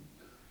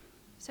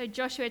So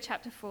Joshua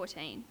chapter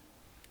 14.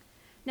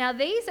 Now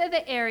these are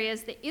the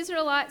areas the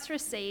Israelites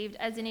received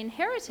as an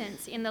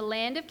inheritance in the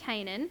land of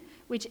Canaan,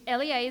 which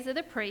Eleazar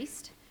the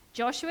priest,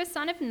 Joshua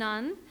son of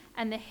Nun,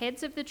 and the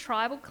heads of the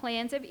tribal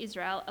clans of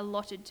Israel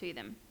allotted to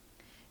them.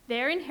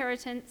 Their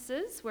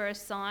inheritances were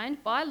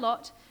assigned by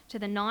lot to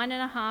the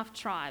 9.5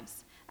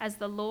 tribes, as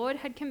the Lord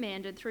had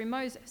commanded through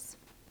Moses.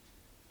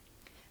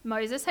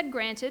 Moses had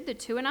granted the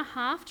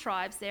 2.5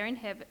 tribes their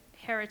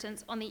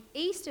inheritance on the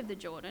east of the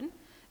Jordan,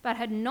 but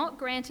had not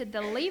granted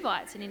the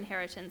Levites an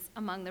inheritance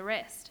among the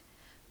rest.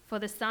 For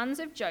the sons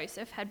of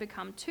Joseph had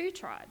become 2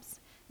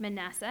 tribes,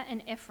 Manasseh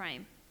and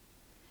Ephraim.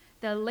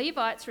 The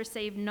Levites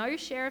received no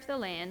share of the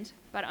land,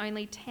 but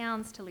only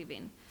towns to live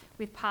in,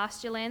 with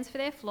pasture lands for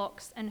their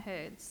flocks and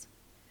herds.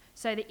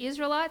 So the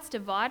Israelites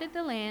divided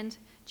the land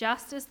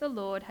just as the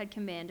Lord had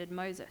commanded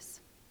Moses.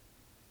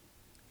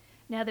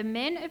 Now the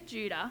men of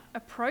Judah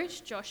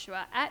approached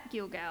Joshua at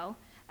Gilgal,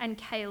 and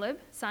Caleb,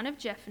 son of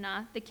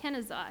Jephunneh the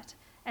Kenizzite,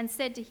 and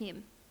said to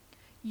him,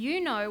 "You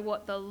know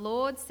what the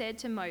Lord said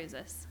to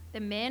Moses,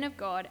 the man of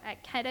God,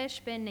 at Kadesh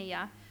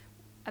Barnea,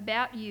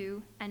 about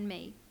you and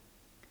me.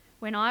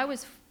 When I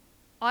was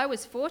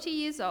 40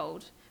 years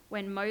old,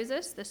 when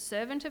Moses, the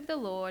servant of the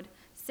Lord,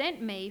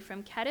 sent me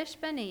from Kadesh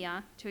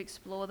Barnea to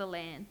explore the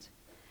land.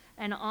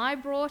 And I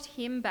brought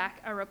him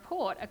back a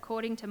report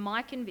according to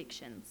my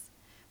convictions.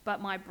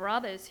 But my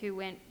brothers who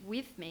went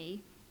with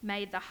me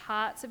made the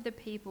hearts of the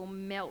people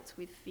melt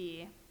with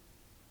fear.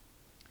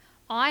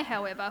 I,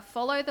 however,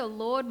 follow the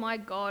Lord my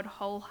God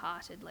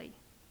wholeheartedly.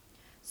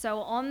 So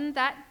on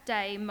that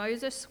day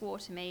Moses swore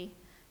to me,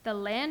 'The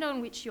land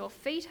on which your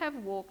feet have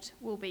walked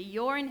will be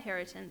your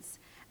inheritance,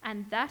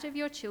 and that of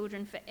your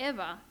children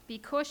forever,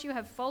 because you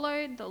have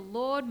followed the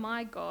Lord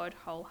my God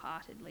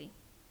wholeheartedly.'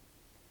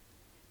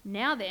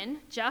 Now then,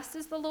 just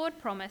as the Lord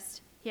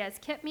promised, he has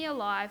kept me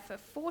alive for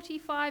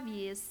 45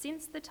 years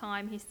since the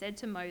time he said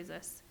to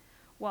Moses,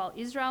 while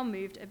Israel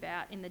moved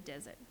about in the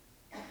desert.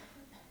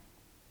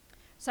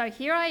 So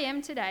here I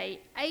am today,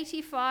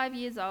 85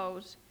 years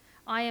old.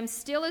 I am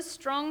still as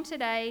strong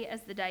today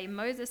as the day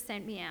Moses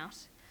sent me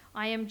out.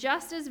 I am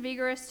just as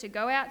vigorous to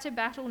go out to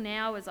battle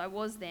now as I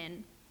was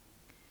then.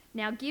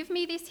 Now give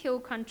me this hill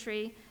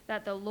country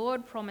that the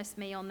Lord promised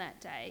me on that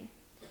day.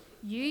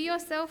 You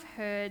yourself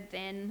heard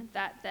then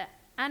that the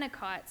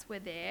Anakites were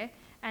there,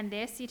 and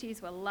their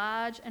cities were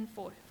large and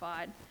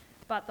fortified.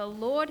 But the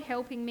Lord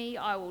helping me,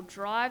 I will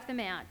drive them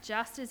out,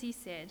 just as he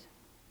said."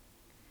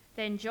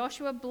 Then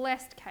Joshua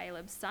blessed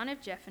Caleb, son of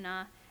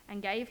Jephunneh,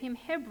 and gave him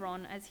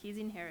Hebron as his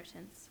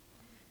inheritance.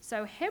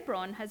 So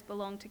Hebron has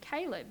belonged to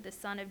Caleb, the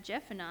son of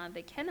Jephunneh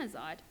the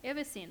Kenizzite,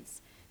 ever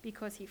since,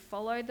 because he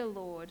followed the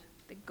Lord,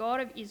 the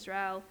God of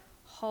Israel,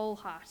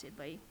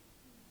 wholeheartedly.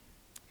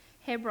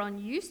 Hebron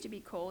used to be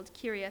called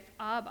Kiriath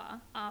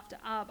Arba, after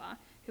Arba,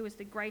 who was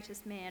the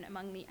greatest man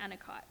among the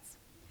Anakites.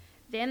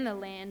 Then the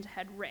land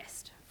had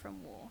rest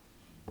from war.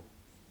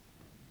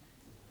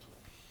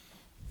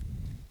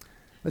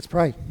 Let's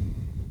pray.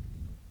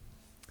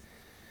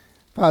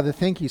 Father,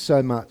 thank you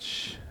so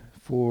much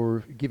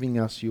for giving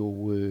us your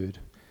word.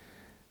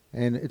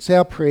 And it's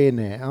our prayer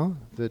now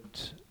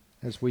that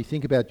as we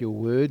think about your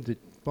word,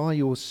 that by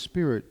your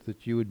Spirit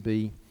that you would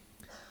be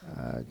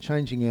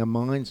changing our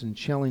minds and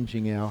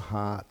challenging our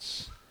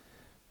hearts.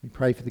 We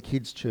pray for the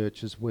kids'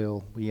 church as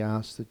well. We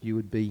ask that you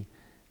would be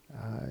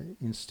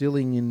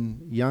instilling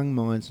in young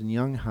minds and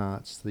young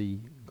hearts the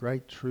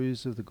great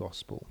truths of the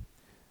gospel,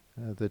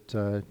 that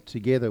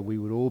together we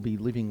would all be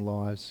living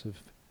lives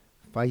of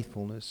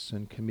faithfulness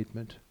and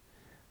commitment.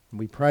 And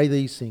we pray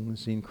these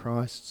things in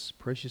Christ's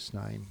precious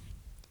name.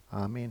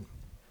 Amen.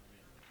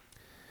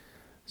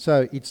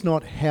 So it's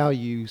not how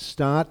you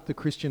start the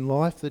Christian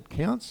life that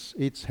counts,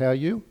 it's how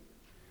you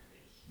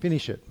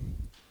finish it.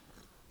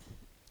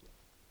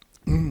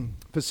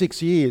 For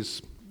 6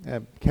 years,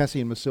 Cassie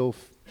and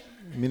myself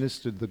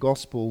ministered the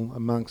gospel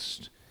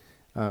amongst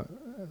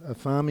a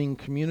farming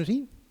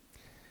community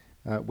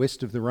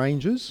west of the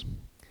Ranges.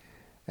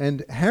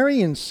 And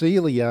Harry and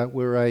Celia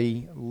were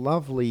a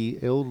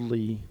lovely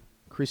elderly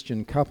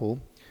Christian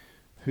couple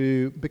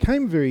who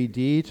became very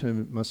dear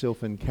to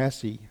myself and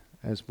Cassie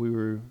as we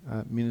were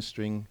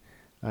ministering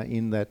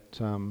in that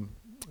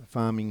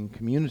farming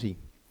community.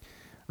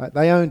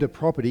 They owned a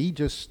property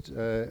just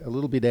a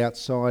little bit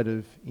outside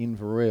of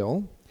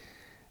Inverell,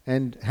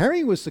 and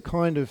Harry was the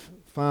kind of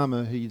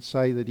farmer who you'd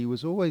say that he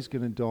was always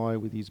going to die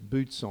with his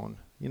boots on.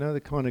 You know,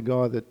 the kind of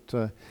guy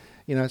that,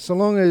 so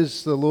long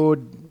as the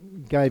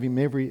Lord gave him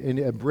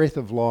a breath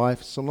of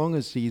life, so long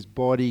as his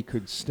body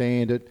could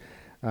stand it,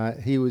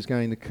 he was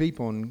going to keep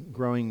on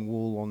growing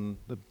wool on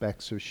the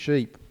backs of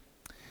sheep.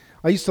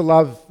 I used to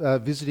love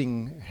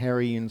visiting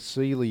Harry and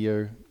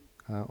Celia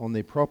on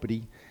their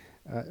property,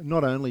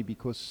 not only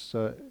because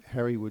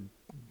Harry would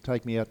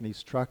take me out in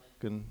his truck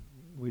and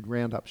we'd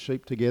round up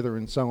sheep together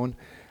and so on,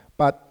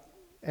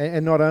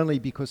 and not only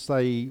because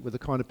they were the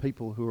kind of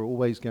people who were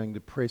always going to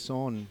press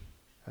on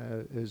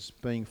as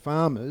being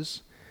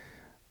farmers,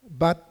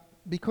 but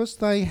because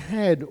they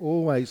had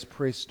always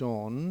pressed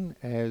on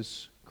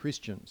as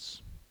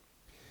Christians.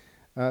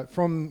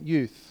 From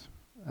youth,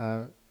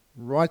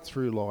 right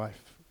through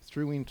life,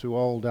 through into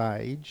old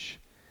age,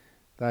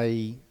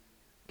 they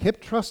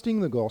kept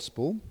trusting the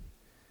gospel,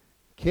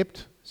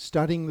 kept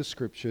studying the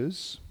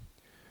scriptures,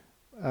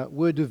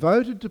 were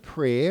devoted to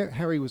prayer.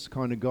 Harry was the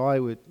kind of guy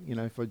who,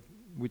 if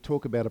we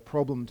talk about a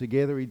problem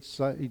together, he'd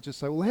just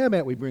say, well, how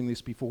about we bring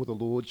this before the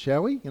Lord,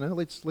 shall we?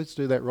 Let's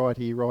do that right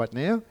here, right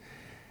now.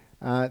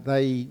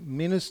 They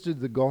ministered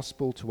the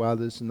gospel to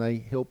others and they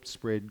helped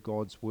spread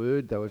God's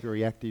word. They were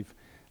very active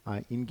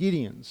in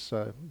Gideon's,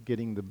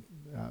 getting the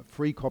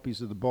free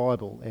copies of the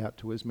Bible out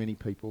to as many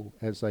people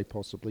as they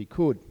possibly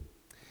could.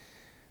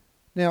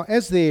 Now,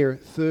 as their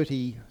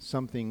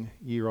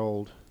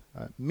 30-something-year-old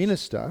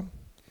minister,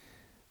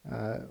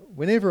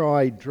 whenever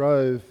I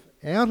drove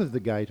out of the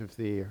gate of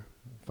their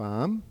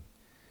farm,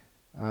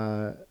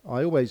 I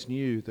always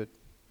knew that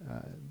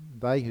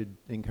they had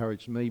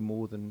encouraged me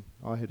more than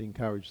I had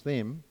encouraged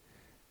them.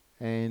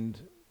 And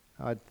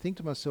I'd think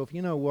to myself,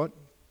 you know what?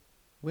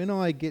 When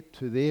I get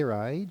to their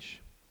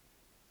age,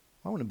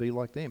 I want to be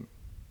like them.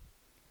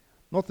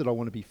 Not that I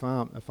want to be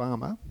a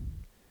farmer,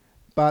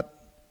 but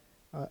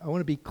I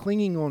want to be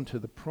clinging on to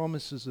the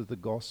promises of the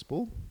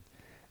gospel.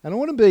 And I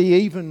want to be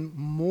even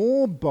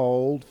more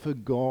bold for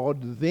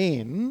God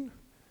then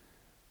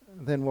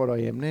than what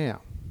I am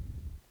now,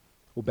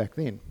 or back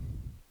then.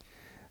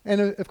 And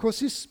of course,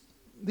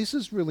 this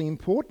is really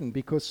important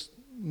because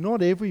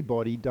not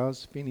everybody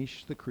does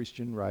finish the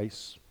Christian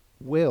race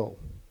well.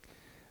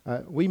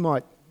 We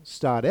might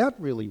start out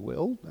really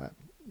well.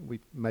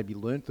 We've maybe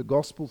learnt the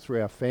gospel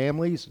through our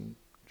families and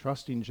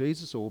trust in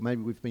Jesus, or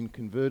maybe we've been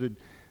converted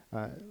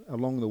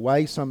along the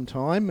way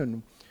sometime,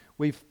 and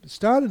we've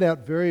started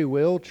out very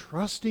well,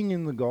 trusting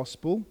in the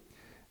gospel,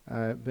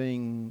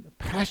 being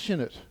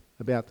passionate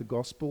about the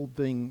gospel,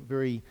 being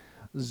very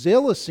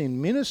zealous in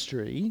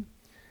ministry,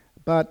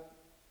 but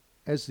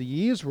as the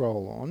years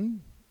roll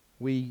on,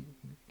 we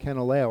can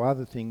allow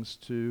other things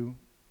to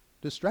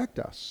distract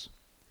us.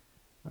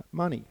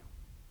 Money,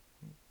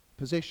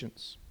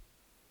 possessions,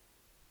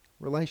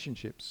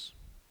 relationships,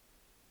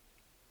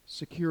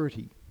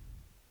 security.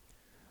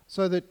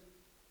 So that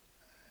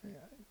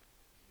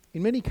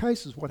in many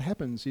cases what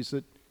happens is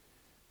that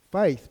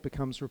faith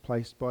becomes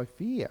replaced by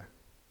fear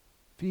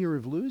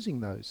of losing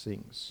those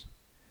things.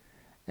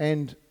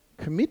 And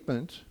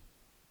commitment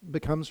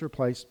becomes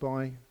replaced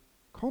by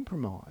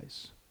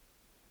compromise.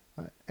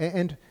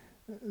 And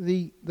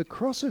the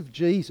cross of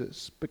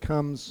Jesus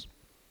becomes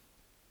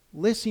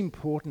less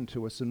important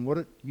to us than what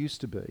it used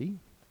to be,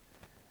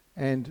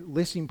 and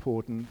less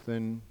important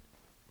than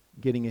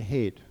getting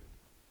ahead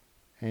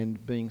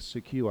and being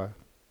secure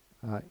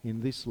in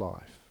this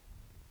life.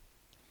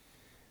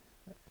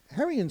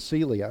 Harry and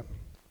Celia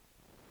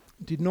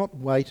did not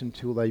wait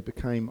until they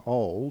became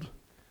old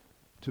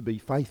to be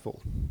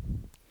faithful.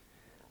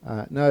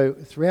 No,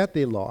 throughout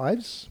their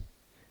lives,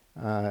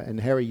 and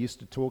Harry used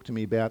to talk to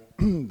me about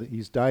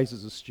his days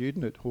as a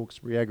student at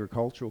Hawkesbury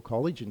Agricultural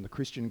College in the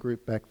Christian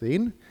group back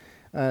then.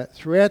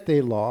 Throughout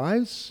their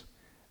lives,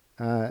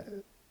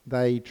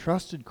 they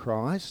trusted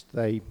Christ,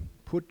 they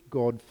put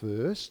God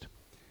first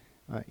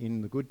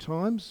in the good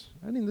times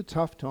and in the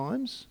tough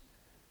times.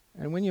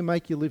 And when you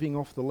make your living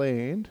off the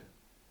land,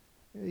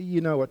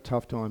 you know what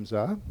tough times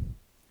are,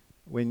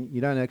 when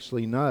you don't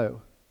actually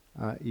know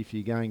if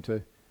you're going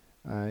to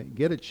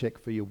get a cheque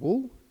for your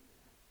wool.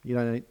 You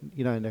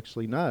don't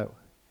actually know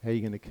how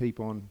you're going to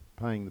keep on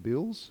paying the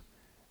bills,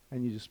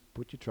 and you just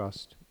put your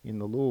trust in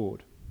the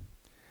Lord.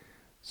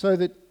 So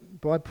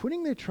that by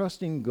putting their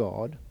trust in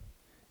God,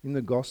 in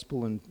the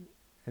gospel,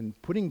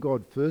 and putting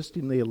God first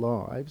in their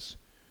lives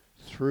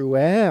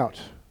throughout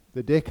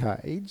the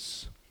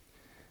decades,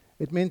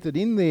 it meant that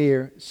in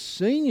their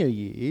senior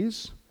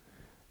years,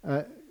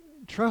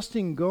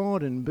 trusting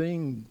God and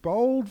being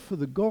bold for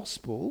the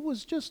gospel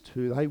was just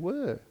who they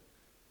were.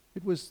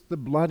 It was the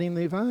blood in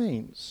their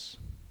veins.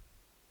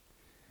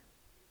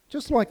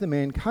 Just like the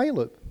man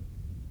Caleb.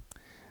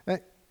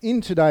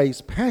 In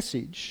today's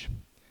passage,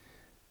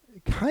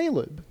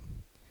 Caleb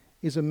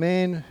is a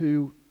man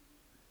who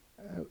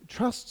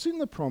trusts in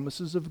the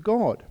promises of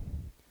God.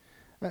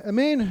 A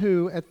man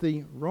who, at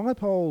the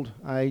ripe old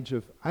age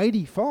of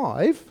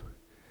 85,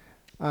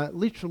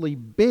 literally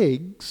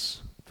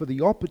begs for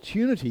the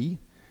opportunity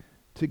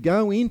to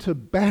go into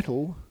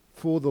battle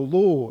for the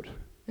Lord.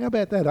 How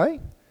about that, eh?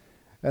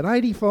 At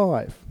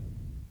 85.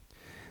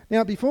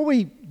 Now, before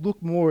we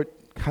look more at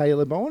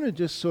Caleb, I want to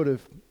just sort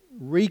of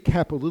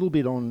recap a little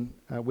bit on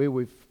where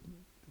we've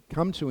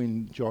come to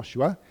in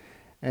Joshua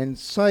and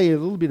say a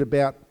little bit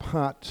about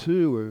part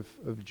 2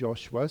 of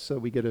Joshua, so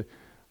we get an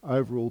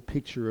overall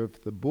picture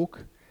of the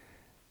book.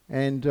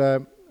 And I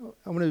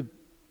want to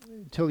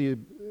tell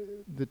you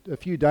that a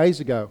few days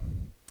ago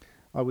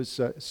I was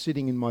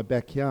sitting in my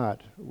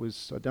backyard.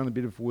 I'd done a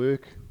bit of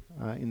work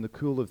in the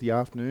cool of the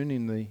afternoon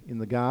in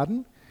the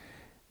garden,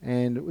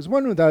 and it was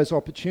one of those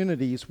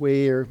opportunities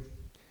where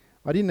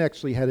I didn't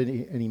actually have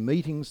any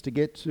meetings to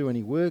get to,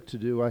 any work to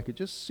do. I could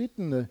just sit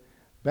in the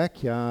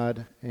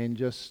backyard and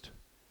just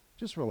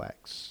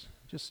relax,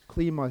 just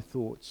clear my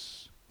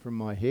thoughts from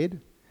my head.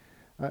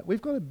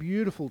 We've got a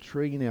beautiful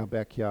tree in our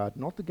backyard,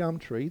 not the gum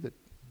tree that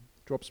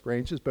drops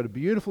branches, but a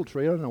beautiful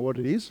tree. I don't know what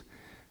it is,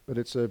 but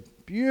it's a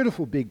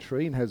beautiful big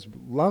tree and has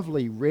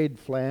lovely red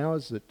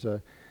flowers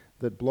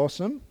that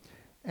blossom.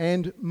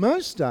 And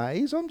most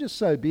days, I'm just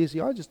so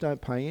busy, I just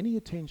don't pay any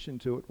attention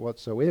to it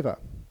whatsoever.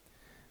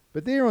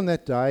 But there on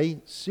that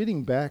day,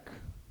 sitting back,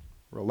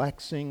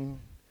 relaxing,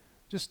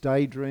 just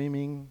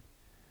daydreaming,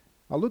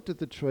 I looked at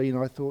the tree and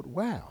I thought,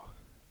 wow,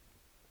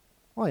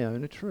 I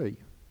own a tree.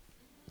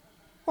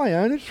 I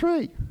own a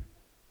tree.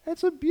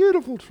 That's a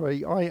beautiful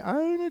tree. I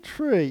own a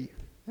tree.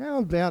 How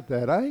about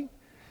that, eh?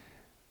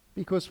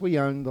 Because we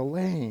own the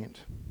land.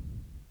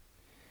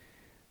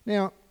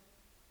 Now,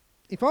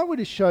 if I were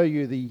to show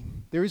you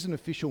there is an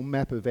official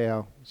map of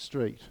our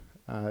street.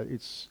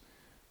 It's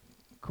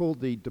called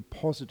the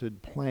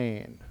Deposited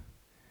Plan.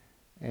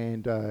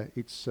 And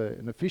it's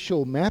an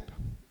official map.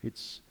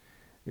 It's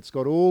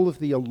got all of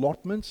the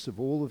allotments of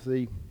all of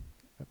the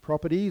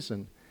properties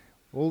and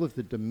all of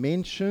the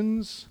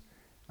dimensions.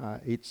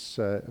 It's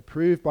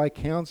approved by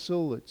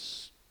council.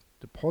 It's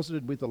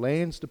deposited with the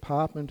Lands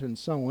Department and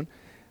so on.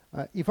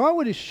 If I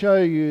were to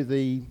show you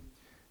the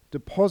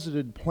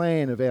deposited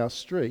plan of our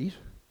street,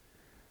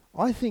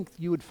 I think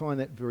you would find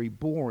that very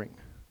boring.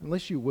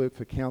 Unless you work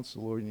for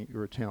council or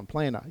you're a town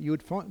planner,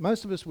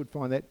 most of us would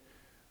find that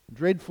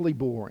dreadfully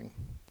boring.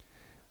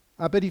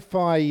 But if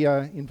I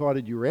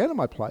invited you around to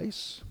my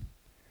place,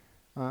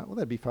 well,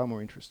 that'd be far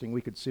more interesting.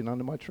 We could sit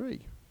under my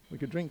tree. We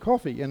could drink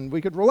coffee and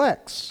we could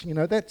relax. You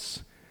know,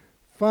 that's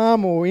far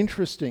more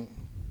interesting.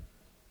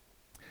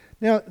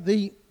 Now,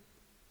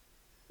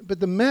 but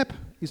the map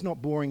is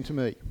not boring to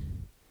me.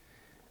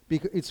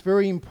 It's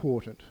very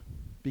important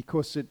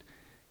because it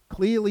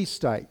clearly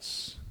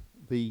states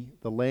the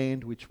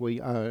land which we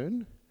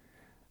own.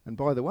 And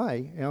by the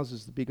way, ours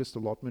is the biggest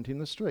allotment in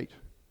the street,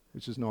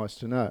 which is nice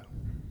to know.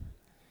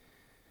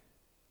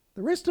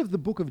 The rest of the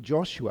book of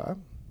Joshua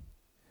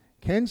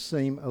can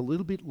seem a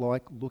little bit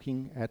like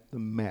looking at the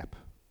map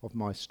of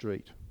my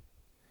street.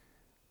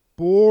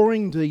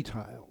 Boring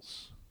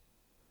details,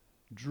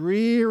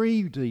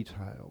 dreary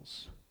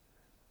details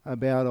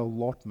about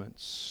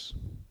allotments,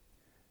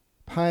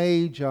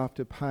 page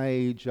after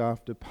page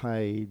after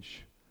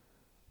page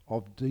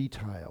of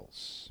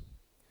details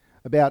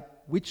about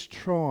which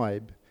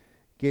tribe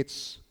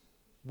gets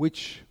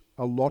which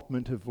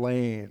allotment of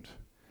land,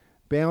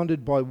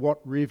 bounded by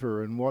what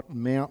river and what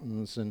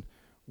mountains and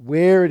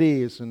where it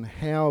is and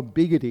how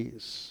big it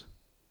is.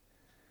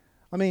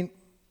 I mean,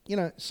 you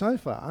know, so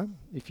far,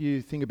 if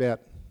you think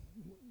about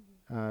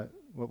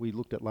what we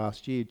looked at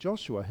last year,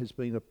 Joshua has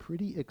been a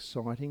pretty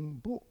exciting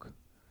book.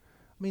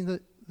 I mean,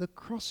 the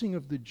crossing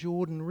of the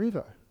Jordan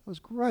River was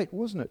great,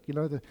 wasn't it? You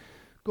know,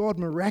 God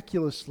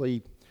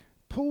miraculously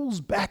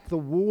pulls back the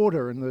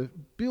water and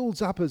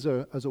builds up as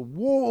a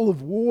wall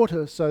of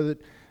water so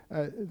that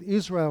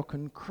Israel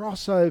can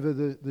cross over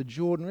the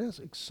Jordan. That's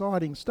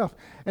exciting stuff.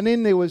 And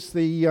then there was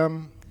the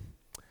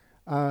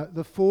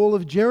fall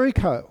of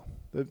Jericho.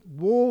 The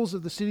walls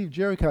of the city of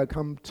Jericho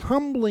come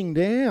tumbling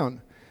down.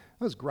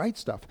 That was great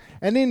stuff.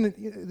 And then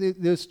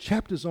there's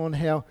chapters on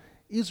how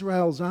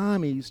Israel's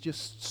armies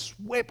just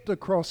swept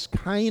across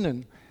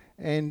Canaan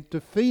and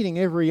defeating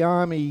every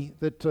army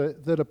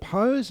that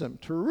opposed them.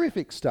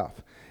 Terrific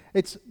stuff.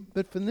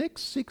 But for the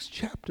next 6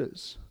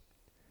 chapters,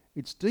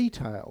 it's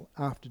detail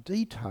after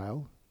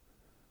detail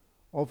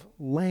of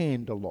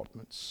land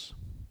allotments.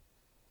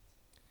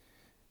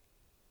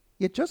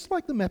 Yet just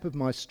like the map of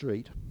my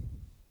street,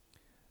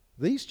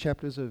 these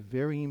chapters are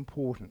very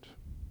important.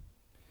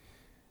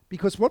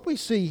 Because what we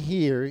see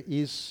here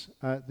is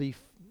a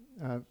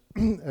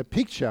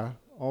picture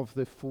of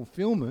the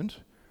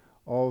fulfillment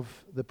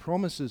of the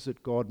promises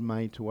that God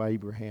made to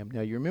Abraham.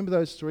 Now, you remember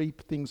those 3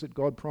 things that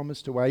God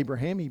promised to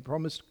Abraham? He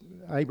promised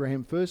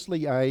Abraham,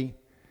 firstly, a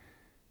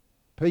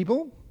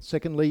people,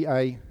 secondly,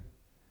 a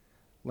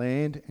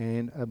land,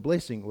 and a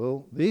blessing.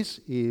 Well, this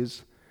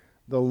is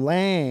the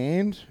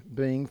land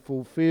being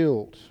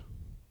fulfilled.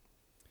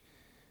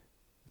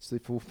 It's the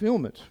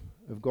fulfillment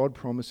of God's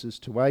promises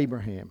to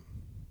Abraham.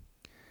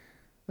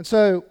 And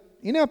so,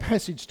 in our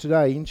passage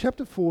today, in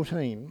chapter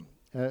 14,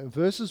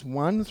 verses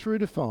 1 through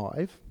to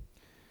 5,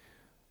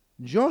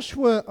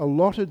 Joshua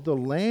allotted the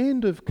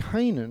land of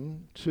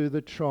Canaan to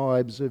the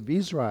tribes of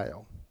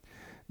Israel.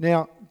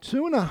 Now,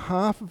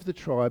 2.5 of the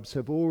tribes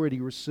have already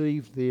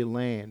received their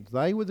land.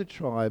 They were the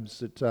tribes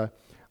that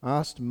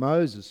asked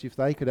Moses if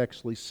they could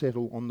actually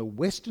settle on the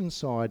western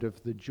side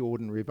of the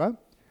Jordan River,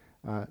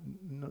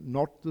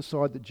 not the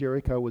side that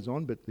Jericho was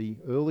on, but the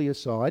earlier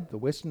side, the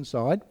western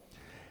side.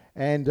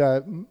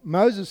 And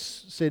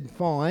Moses said,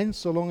 fine,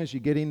 so long as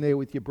you get in there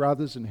with your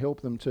brothers and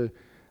help them to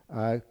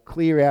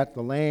clear out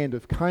the land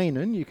of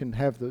Canaan, you can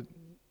have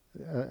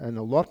an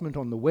allotment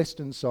on the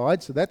western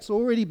side. So that's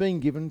already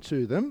been given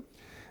to them.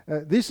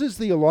 This is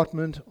the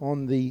allotment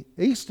on the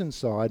eastern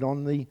side,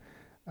 in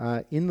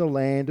the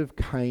land of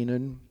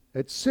Canaan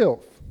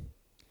itself.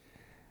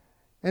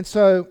 And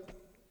so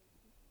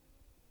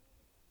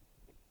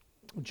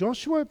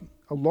Joshua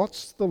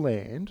allots the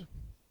land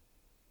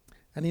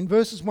And in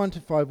verses 1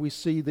 to 5, we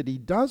see that he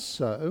does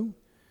so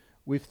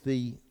with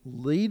the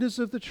leaders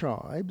of the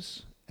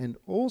tribes and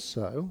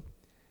also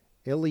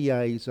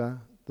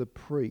Eleazar the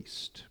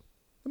priest.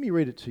 Let me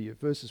read it to you,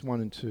 verses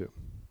 1 and 2.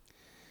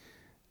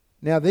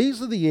 Now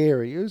these are the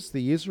areas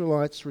the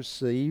Israelites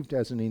received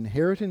as an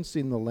inheritance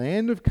in the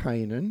land of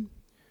Canaan,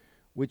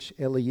 which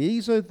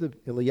Eleazar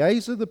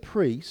the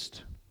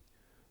priest,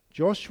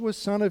 Joshua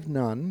son of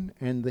Nun,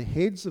 and the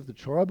heads of the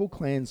tribal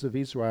clans of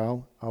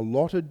Israel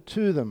allotted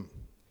to them.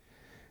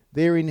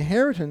 Their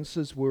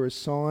inheritances were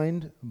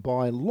assigned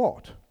by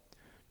lot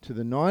to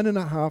the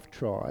 9.5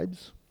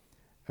 tribes,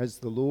 as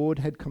the Lord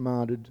had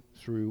commanded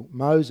through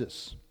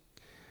Moses.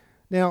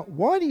 Now,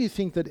 why do you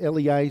think that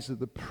Eleazar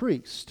the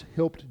priest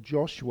helped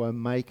Joshua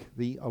make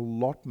the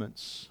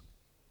allotments?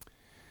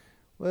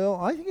 Well,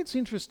 I think it's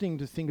interesting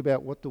to think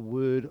about what the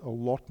word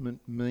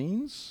allotment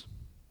means.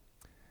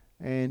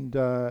 And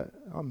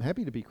I'm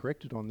happy to be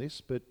corrected on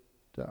this, but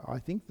I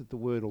think that the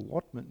word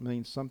allotment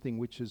means something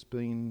which has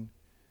been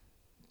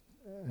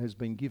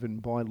given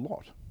by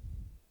lot.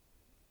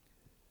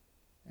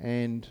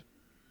 And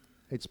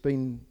it's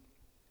been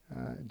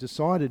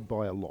decided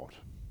by a lot.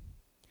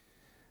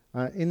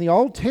 In the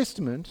Old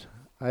Testament,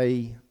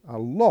 a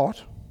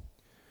lot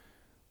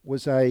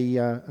was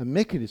a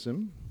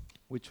mechanism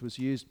which was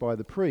used by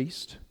the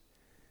priest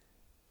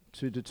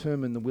to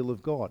determine the will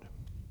of God.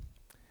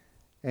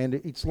 And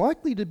it's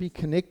likely to be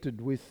connected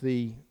with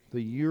the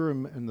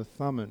Urim and the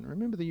Thummim.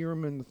 Remember the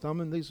Urim and the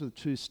Thummim? These are the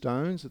two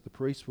stones that the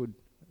priest would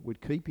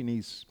keep in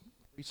his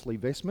priestly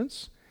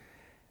vestments.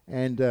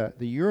 And the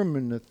Urim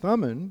and the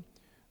Thummim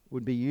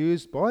would be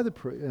used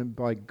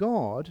by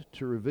God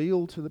to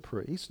reveal to the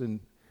priest, and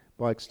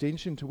by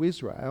extension to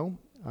Israel,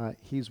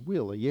 his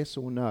will, a yes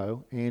or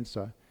no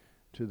answer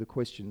to the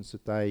questions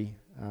that they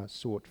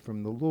sought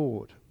from the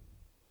Lord.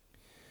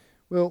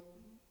 Well,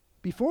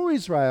 before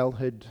Israel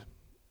had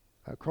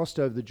crossed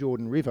over the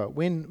Jordan River,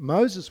 when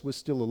Moses was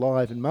still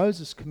alive and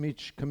Moses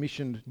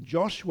commissioned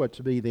Joshua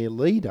to be their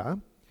leader,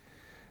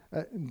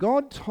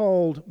 God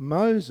told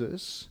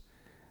Moses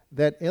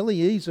that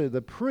Eleazar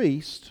the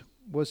priest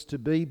was to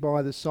be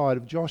by the side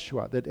of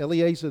Joshua, that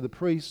Eleazar the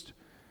priest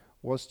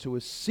was to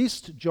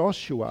assist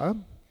Joshua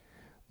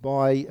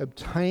by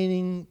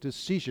obtaining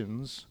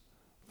decisions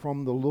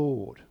from the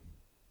Lord.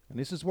 And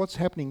this is what's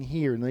happening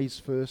here in these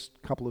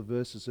first couple of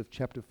verses of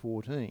chapter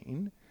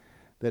 14,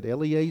 that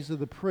Eleazar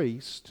the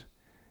priest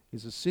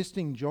is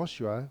assisting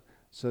Joshua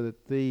so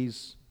that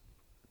these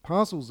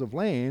parcels of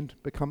land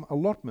become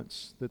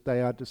allotments, that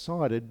they are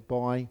decided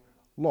by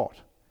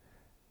lot.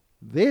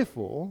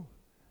 Therefore,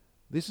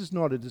 this is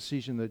not a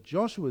decision that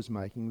Joshua is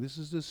making, this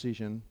is a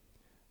decision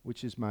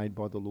which is made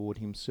by the Lord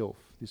himself.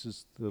 This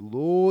is the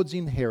Lord's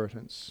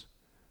inheritance,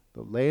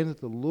 the land that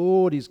the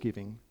Lord is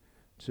giving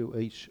to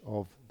each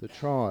of the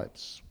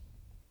tribes.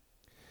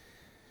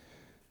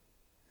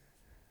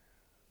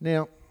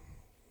 Now,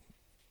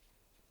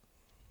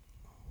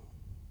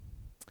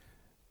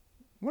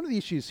 one of the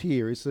issues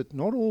here is that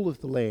not all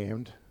of the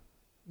land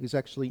is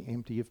actually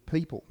empty of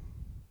people.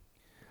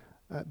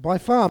 By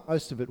far,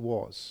 most of it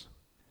was.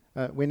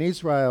 When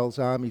Israel's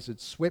armies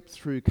had swept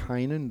through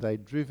Canaan,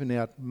 they'd driven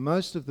out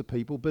most of the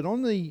people, but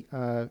on the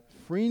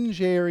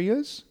fringe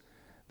areas,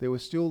 there were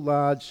still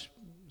large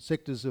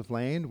sectors of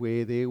land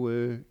where there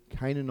were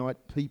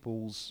Canaanite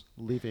peoples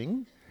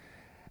living.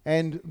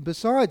 And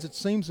besides, it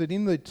seems that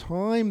in the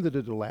time that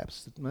had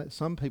elapsed,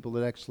 some people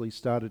had actually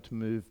started to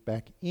move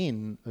back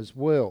in as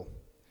well.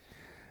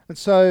 And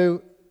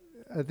so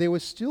there were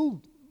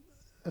still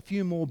a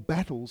few more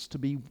battles to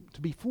be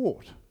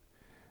fought.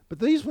 But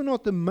these were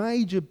not the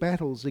major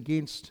battles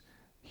against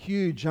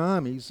huge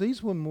armies.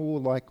 These were more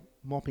like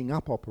mopping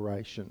up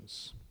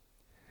operations.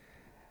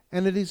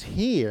 And it is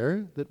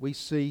here that we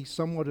see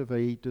somewhat of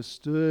a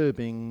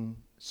disturbing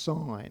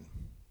sign.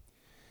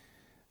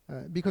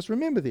 Because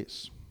remember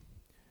this.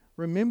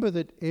 Remember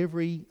that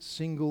every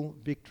single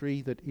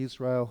victory that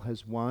Israel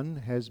has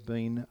won has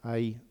been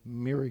a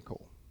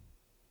miracle.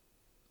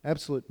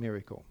 Absolute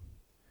miracle.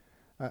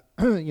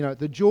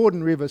 The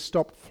Jordan River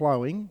stopped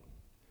flowing.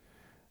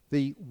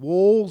 The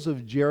walls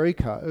of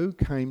Jericho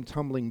came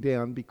tumbling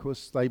down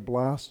because they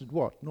blasted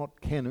what?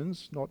 Not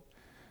cannons, not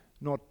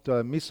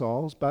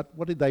missiles, but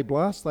what did they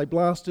blast? They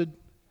blasted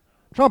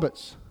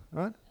trumpets,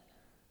 right?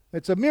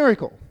 It's a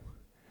miracle.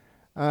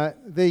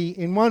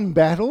 In one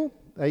battle,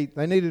 they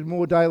needed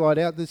more daylight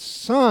out. The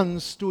sun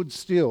stood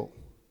still.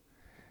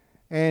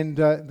 And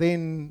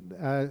then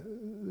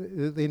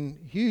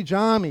huge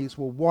armies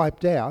were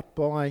wiped out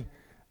by,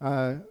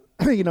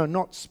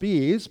 not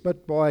spears,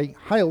 but by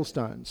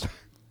hailstones.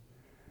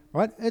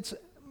 Right? It's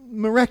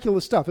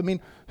miraculous stuff. I mean,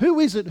 who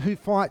is it who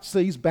fights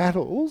these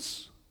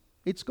battles?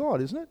 It's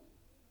God, isn't it?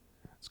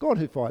 It's God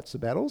who fights the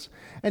battles.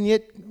 And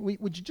yet,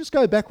 would you just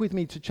go back with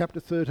me to chapter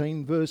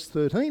 13, verse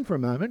 13 for a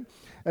moment?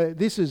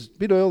 This is a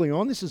bit early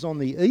on. This is on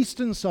the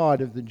eastern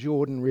side of the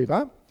Jordan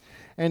River.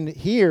 And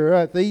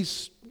here,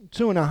 these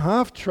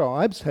 2.5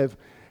 tribes have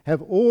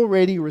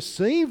already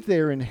received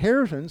their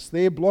inheritance,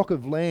 their block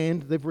of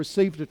land. They've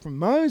received it from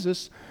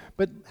Moses.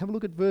 But have a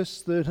look at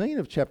verse 13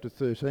 of chapter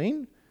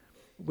 13,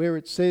 where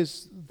it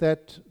says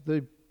that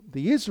the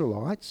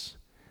Israelites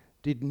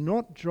did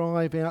not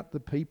drive out the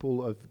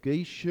people of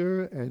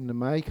Geshur and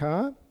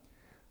Machar,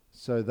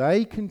 so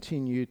they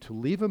continue to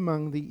live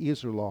among the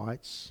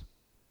Israelites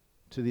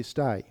to this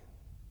day.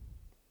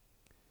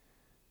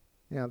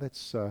 Now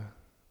that's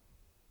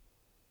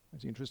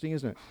interesting,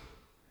 isn't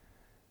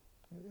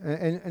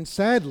it? And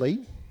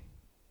sadly,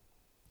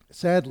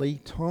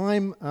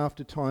 time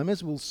after time,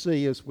 as we'll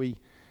see as we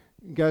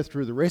go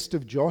through the rest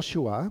of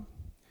Joshua,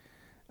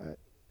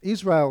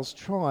 Israel's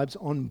tribes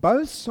on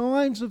both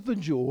sides of the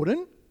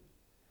Jordan,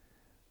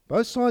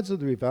 both sides of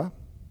the river,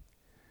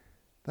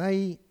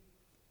 they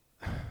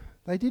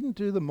didn't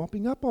do the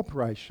mopping up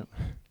operation.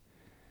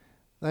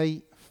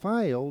 They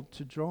failed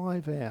to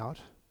drive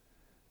out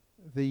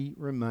the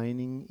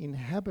remaining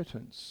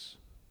inhabitants.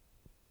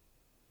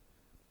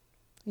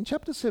 In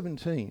chapter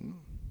 17,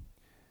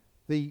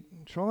 the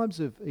tribes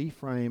of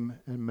Ephraim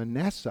and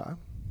Manasseh,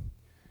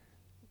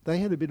 they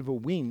had a bit of a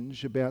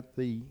whinge about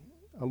the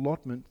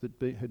allotment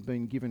that had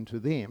been given to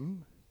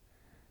them,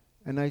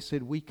 and they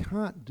said, we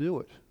can't do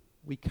it.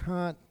 We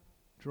can't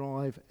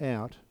drive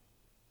out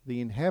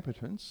the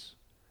inhabitants.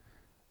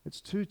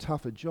 It's too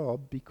tough a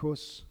job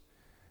because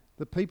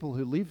the people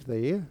who live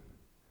there,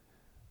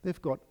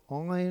 they've got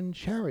iron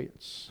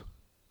chariots.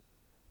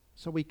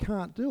 So we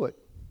can't do it.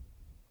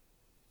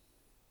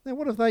 Now,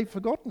 what have they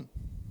forgotten?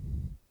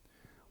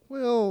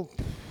 Well,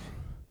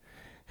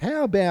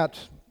 how about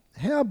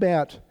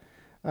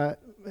as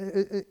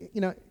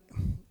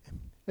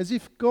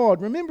if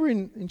God, remember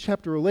in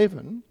chapter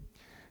 11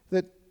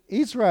 that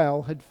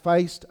Israel had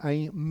faced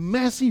a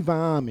massive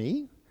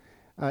army.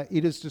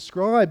 It is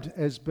described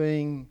as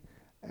being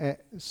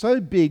so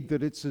big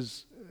that it's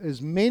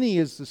as many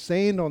as the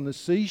sand on the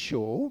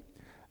seashore.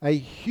 A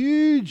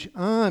huge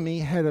army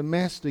had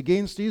amassed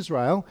against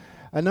Israel,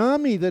 an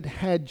army that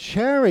had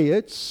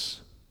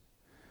chariots,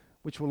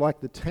 which were like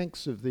the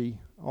tanks of the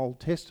Old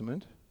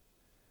Testament,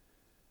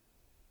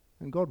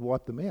 and God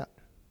wiped them out.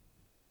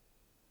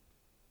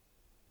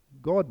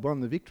 God won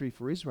the victory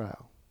for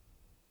Israel.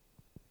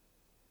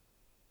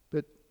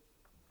 But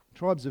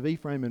tribes of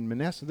Ephraim and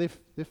Manasseh,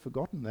 they've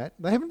forgotten that.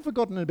 They haven't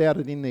forgotten about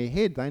it in their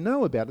head. They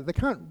know about it. They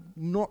can't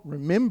not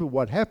remember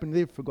what happened.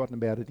 They've forgotten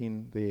about it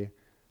in their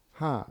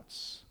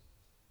hearts.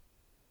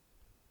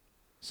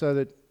 So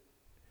that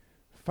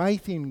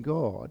faith in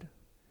God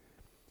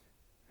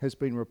has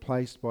been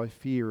replaced by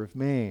fear of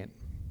man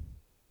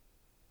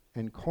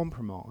and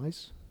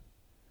compromise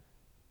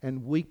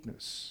and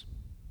weakness.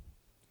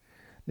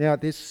 Now,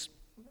 this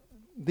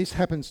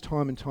happens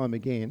time and time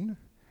again,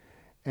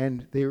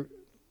 and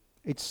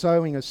it's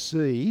sowing a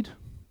seed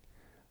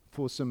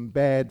for some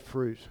bad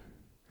fruit.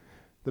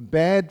 The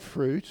bad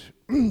fruit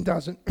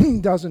doesn't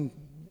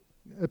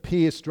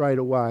appear straight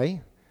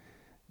away.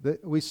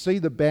 We see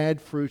the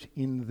bad fruit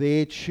in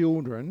their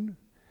children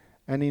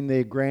and in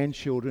their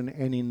grandchildren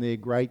and in their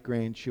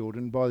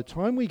great-grandchildren. By the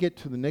time we get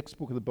to the next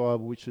book of the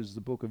Bible, which is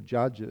the book of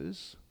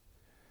Judges,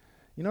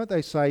 you know what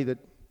they say, that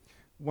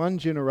one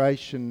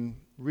generation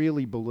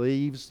really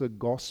believes the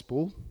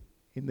gospel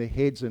in their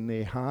heads and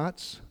their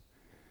hearts.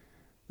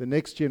 The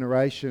next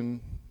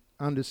generation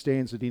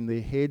understands it in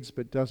their heads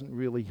but doesn't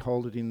really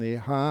hold it in their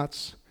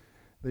hearts.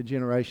 The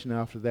generation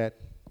after that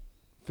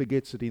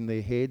forgets it in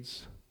their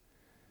heads.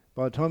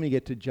 By the time you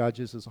get to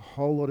Judges, there's a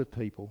whole lot of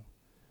people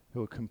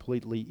who are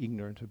completely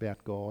ignorant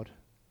about God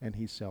and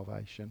his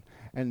salvation.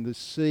 And the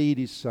seed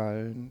is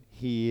sown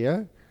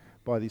here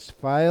by this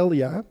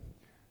failure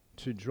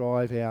to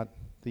drive out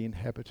the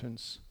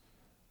inhabitants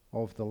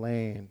of the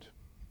land.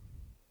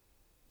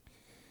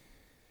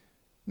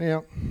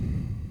 Now,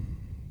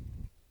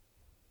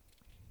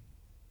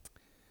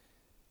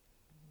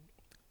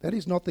 that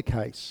is not the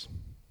case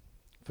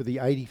for the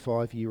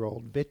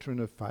 85-year-old veteran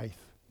of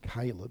faith,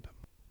 Caleb.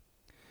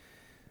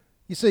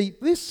 You see,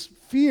 this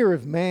fear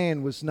of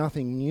man was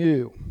nothing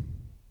new.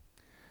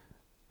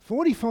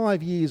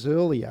 45 years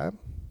earlier,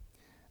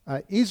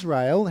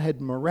 Israel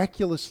had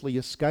miraculously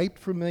escaped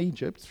from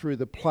Egypt through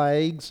the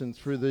plagues and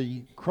through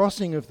the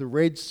crossing of the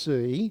Red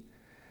Sea.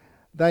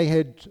 They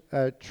had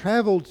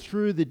travelled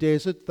through the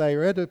desert. They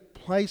were at a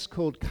place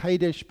called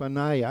Kadesh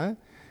Barnea.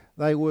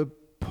 They were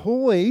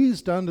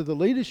poised under the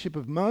leadership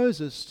of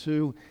Moses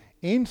to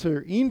enter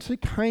into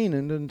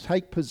Canaan and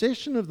take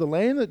possession of the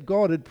land that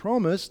God had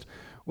promised,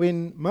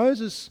 when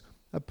Moses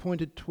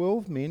appointed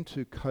 12 men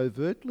to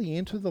covertly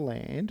enter the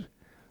land,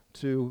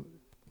 to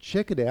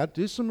check it out,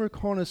 do some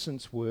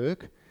reconnaissance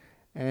work,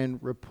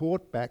 and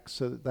report back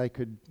so that they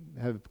could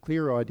have a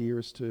clear idea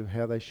as to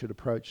how they should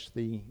approach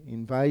the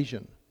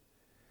invasion.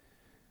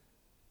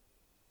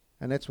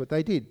 And that's what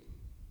they did.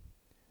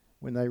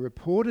 When they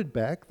reported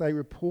back, they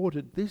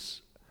reported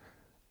this: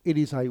 it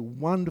is a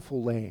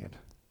wonderful land.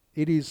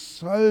 It is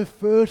so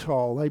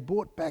fertile. They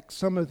brought back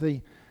some of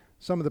the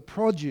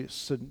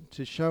produce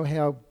to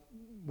show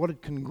what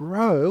it can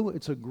grow.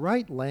 It's a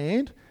great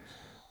land.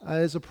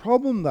 There's a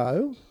problem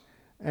though,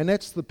 and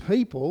that's the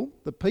people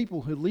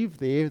who live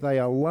there. They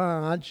are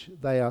large,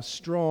 they are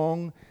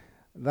strong,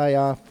 they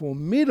are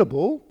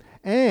formidable,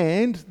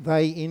 and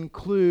they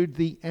include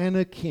the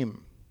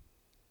Anakim.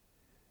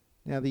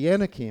 Now, the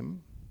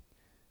Anakim,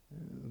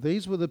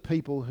 these were the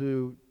people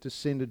who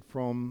descended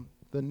from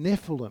the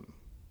Nephilim.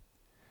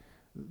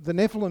 The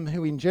Nephilim,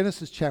 who in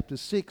Genesis chapter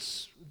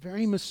 6,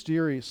 very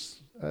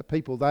mysterious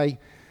people. They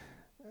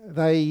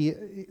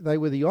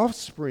were the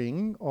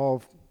offspring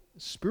of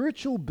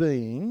spiritual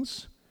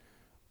beings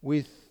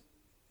with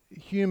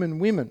human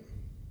women.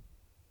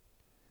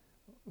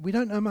 We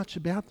don't know much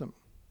about them.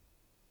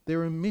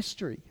 They're a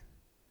mystery.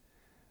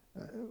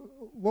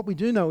 What we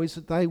do know is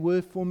that they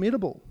were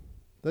formidable,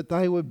 that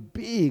they were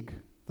big,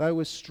 they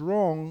were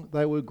strong,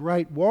 they were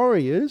great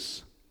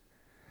warriors,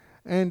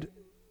 and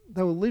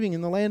they were living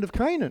in the land of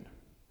Canaan.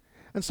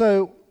 And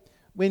so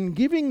when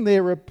giving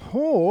their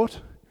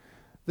report,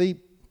 the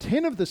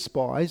 10 of the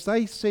spies,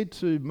 they said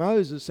to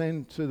Moses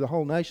and to the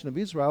whole nation of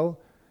Israel,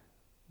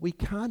 we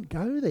can't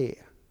go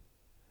there.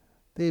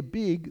 They're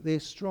big, they're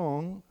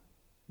strong,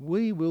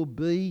 we will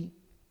be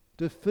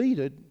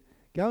defeated.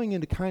 Going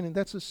into Canaan,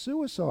 that's a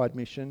suicide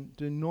mission.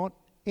 Do not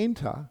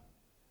enter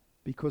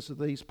because of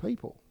these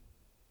people.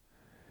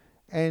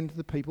 And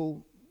the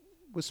people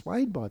were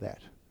swayed by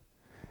that.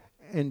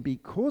 And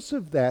because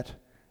of that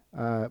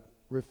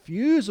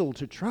refusal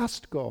to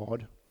trust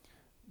God,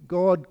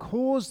 God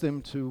caused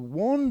them to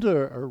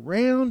wander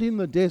around in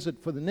the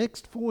desert for the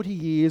next 40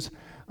 years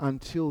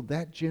until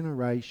that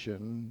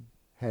generation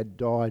had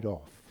died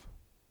off.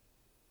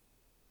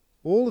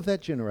 All of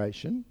that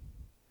generation,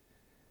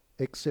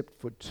 except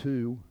for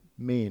 2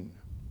 men.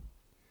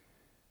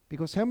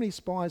 Because how many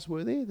spies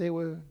were there? There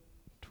were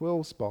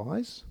 12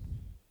 spies.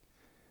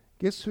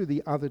 Guess who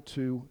the other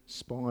 2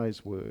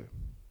 spies were?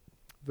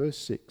 Verse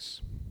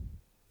 6.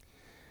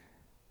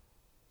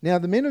 Now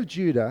the men of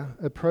Judah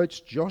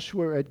approached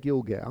Joshua at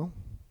Gilgal,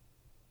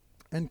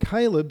 and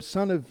Caleb,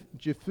 son of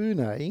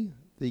Jephunneh,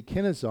 the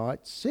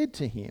Kenizzite, said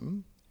to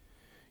him,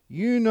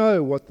 you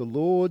know what the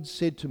Lord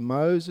said to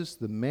Moses,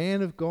 the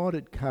man of God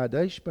at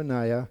Kadesh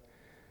Barnea,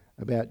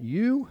 about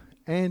you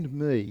and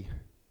me.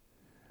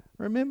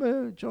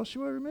 Remember,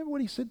 Joshua, remember what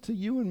he said to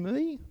you and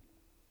me?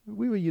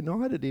 We were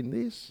united in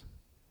this.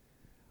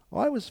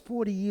 I was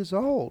 40 years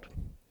old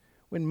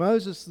when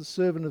Moses, the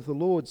servant of the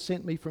Lord,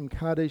 sent me from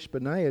Kadesh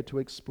Barnea to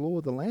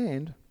explore the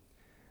land,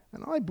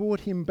 and I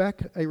brought him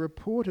back a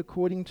report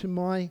according to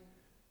my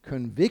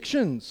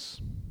convictions.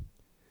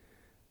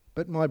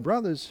 But my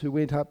brothers who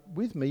went up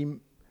with me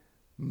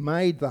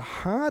made the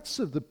hearts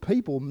of the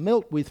people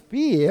melt with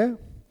fear.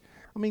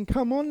 I mean,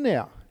 come on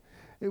now.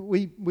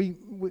 We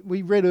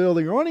read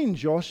earlier on in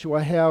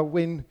Joshua how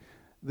when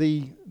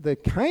the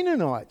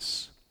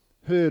Canaanites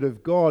heard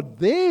of God,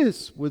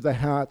 theirs were the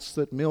hearts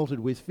that melted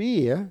with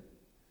fear.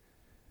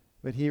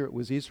 But here it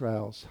was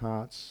Israel's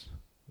hearts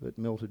that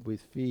melted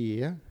with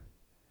fear.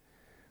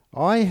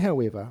 I,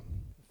 however,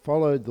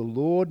 followed the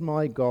Lord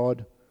my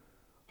God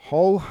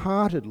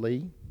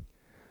wholeheartedly.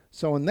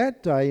 So on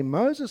that day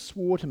Moses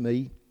swore to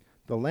me,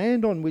 the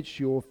land on which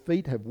your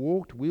feet have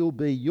walked will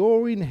be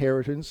your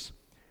inheritance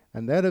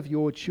and that of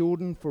your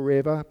children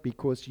forever,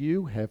 because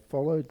you have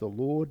followed the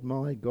Lord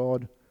my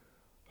God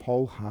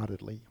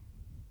wholeheartedly.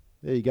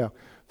 There you go.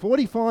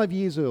 45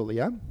 years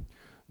earlier,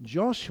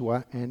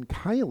 Joshua and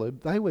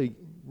Caleb, they were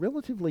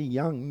relatively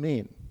young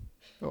men.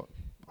 Oh,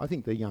 I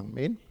think they're young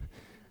men.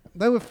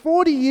 They were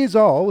 40 years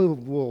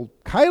old. Well,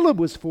 Caleb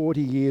was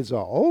 40 years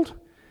old.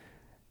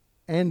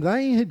 And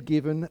they had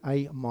given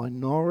a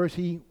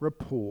minority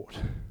report.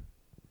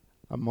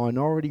 A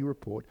minority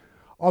report.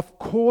 Of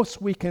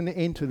course we can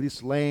enter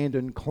this land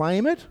and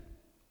claim it.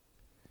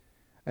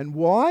 And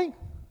why?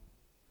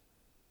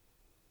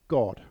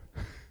 God.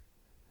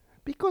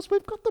 Because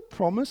we've got the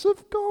promise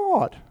of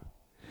God.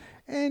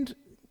 And,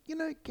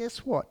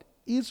 guess what?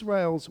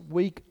 Israel's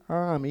weak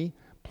army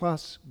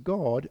plus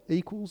God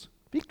equals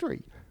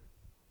victory.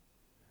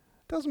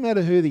 Doesn't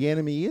matter who the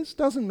enemy is.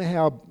 Doesn't matter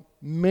how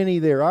many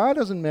there are.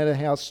 Doesn't matter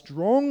how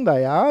strong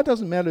they are.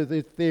 Doesn't matter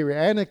if they're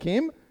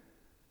Anakim.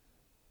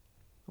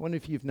 I wonder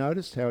if you've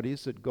noticed how it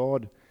is that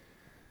God,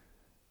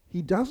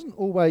 He doesn't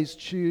always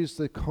choose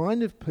the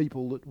kind of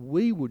people that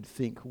we would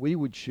think we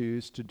would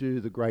choose to do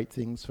the great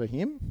things for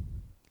Him.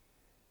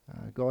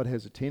 God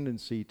has a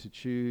tendency to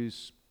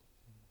choose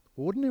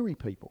ordinary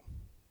people,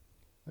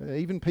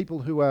 even people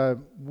who are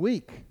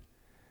weak,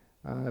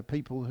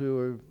 people who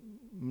are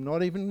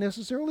not even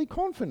necessarily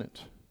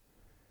confident.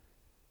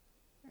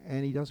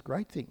 And He does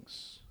great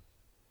things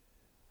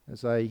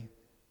as they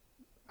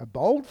are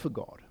bold for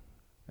God,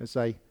 as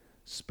they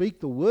speak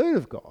the word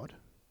of God.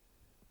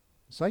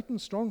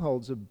 Satan's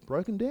strongholds are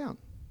broken down.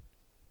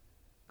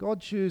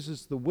 God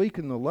chooses the weak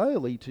and the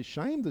lowly to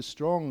shame the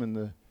strong and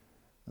the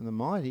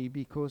mighty,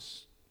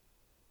 because,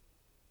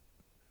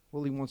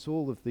 well, He wants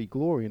all of the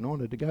glory and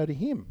honour to go to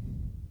Him.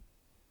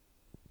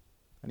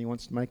 And He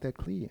wants to make that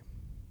clear.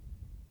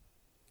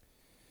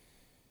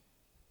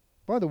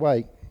 By the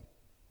way,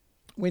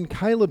 when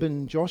Caleb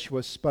and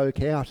Joshua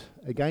spoke out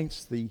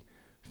against the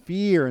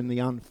fear and the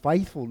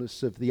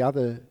unfaithfulness of the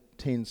other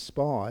 10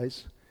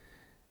 spies,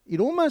 it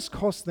almost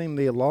cost them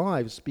their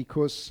lives,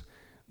 because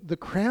the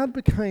crowd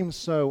became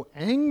so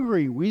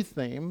angry with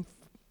them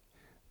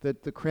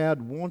that the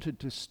crowd wanted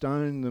to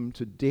stone them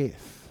to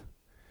death.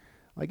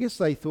 I guess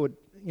they thought,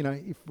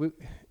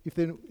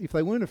 if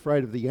they weren't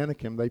afraid of the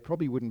Anakim, they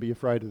probably wouldn't be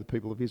afraid of the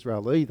people of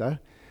Israel either.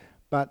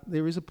 But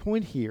there is a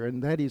point here,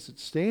 and that is that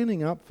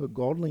standing up for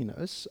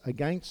godliness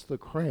against the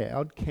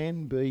crowd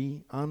can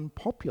be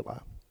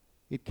unpopular.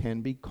 It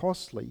can be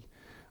costly,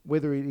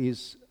 whether it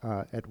is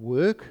at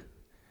work,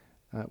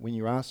 when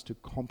you're asked to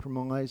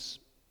compromise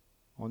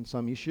on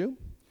some issue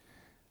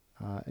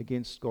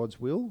against God's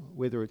will,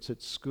 whether it's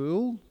at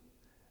school,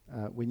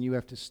 when you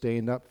have to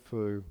stand up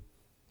for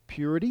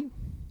purity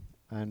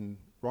and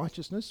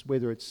righteousness,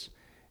 whether it's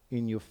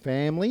in your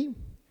family,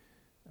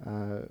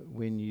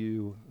 when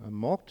you are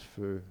mocked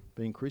for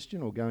being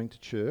Christian or going to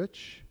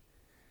church.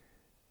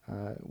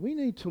 We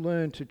need to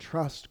learn to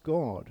trust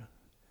God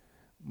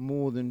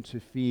more than to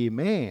fear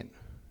man.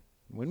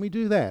 When we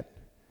do that,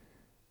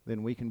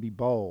 then we can be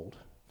bold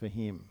for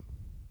him.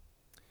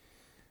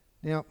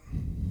 Now,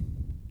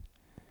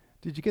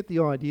 did you get the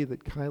idea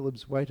that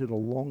Caleb's waited a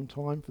long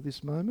time for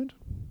this moment?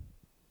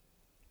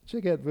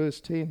 Check out verse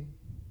 10.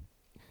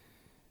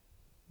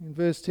 In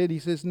verse 10 he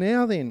says,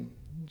 "Now then,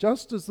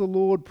 just as the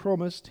Lord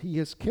promised, he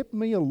has kept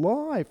me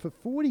alive for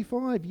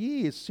 45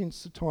 years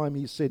since the time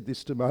he said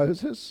this to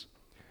Moses,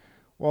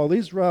 while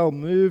Israel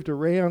moved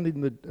around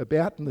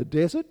about in the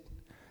desert."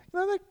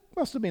 That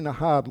must have been a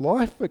hard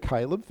life for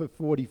Caleb for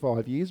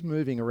 45 years,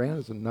 moving around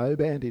as a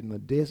nomad in the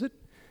desert.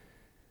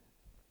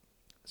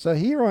 So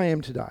here I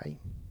am today,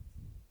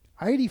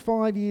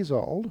 85 years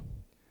old.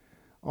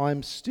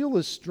 I'm still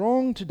as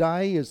strong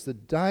today as the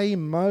day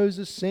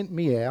Moses sent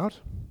me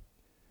out.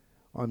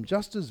 I'm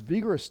just as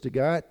vigorous to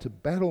go out to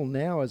battle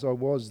now as I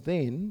was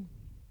then.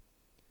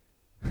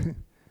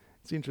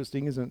 It's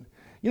interesting, isn't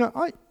it?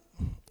 I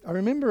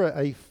remember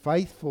a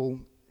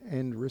faithful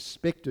and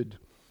respected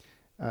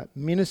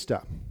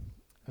minister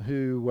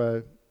who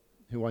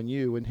I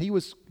knew, and he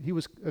was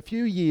a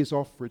few years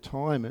off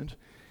retirement.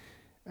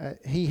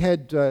 He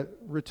had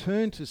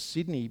returned to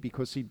Sydney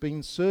because he'd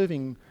been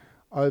serving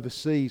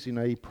overseas in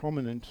a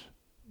prominent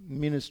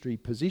ministry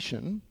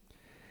position.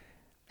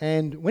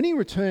 And when he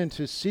returned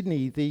to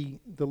Sydney, the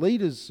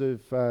leaders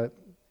of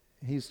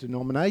his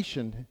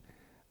denomination,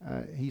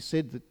 he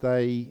said that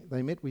they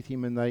met with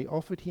him and they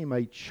offered him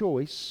a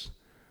choice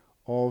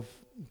of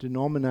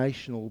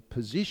denominational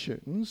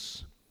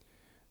positions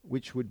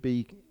which would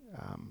be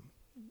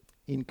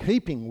in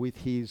keeping with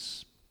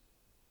his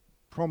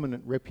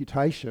prominent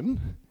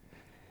reputation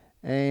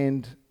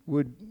and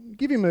would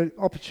give him an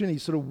opportunity to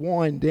sort of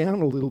wind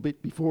down a little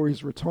bit before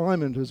his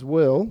retirement as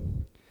well,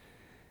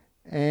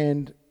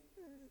 and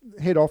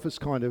head office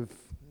kind of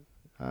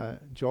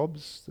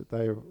jobs that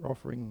they were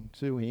offering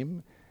to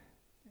him.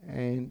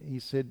 And he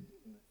said,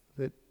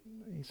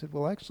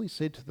 well, I actually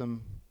said to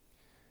them,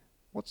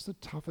 "What's the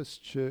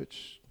toughest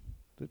church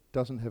that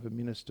doesn't have a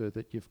minister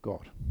that you've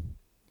got?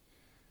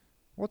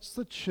 What's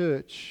the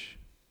church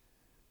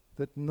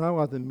that no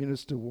other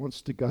minister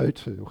wants to go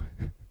to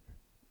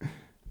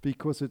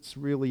because it's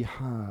really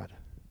hard?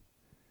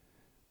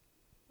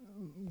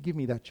 Give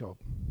me that job."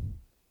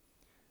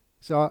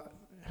 So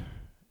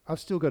I've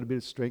still got a bit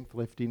of strength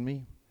left in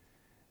me,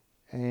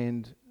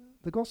 and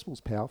the gospel's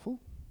powerful.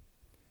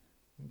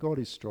 God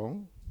is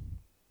strong.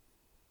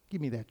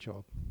 Give me that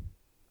job.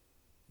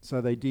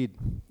 So they did.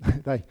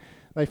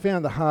 They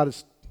found the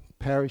hardest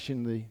parish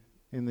in the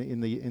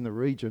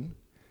region.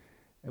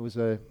 It was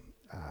a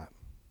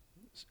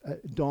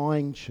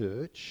dying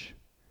church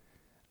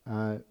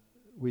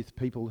with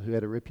people who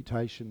had a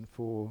reputation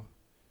for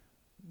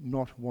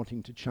not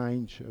wanting to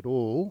change at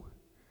all,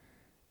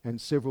 and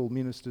several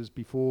ministers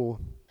before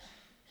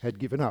had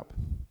given up.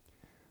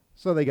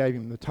 So they gave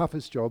him the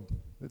toughest job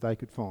that they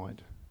could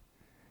find,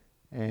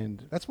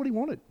 and that's what he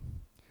wanted.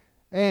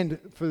 And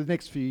for the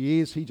next few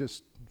years he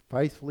just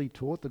faithfully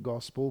taught the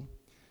gospel.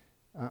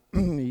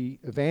 He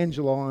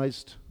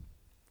evangelised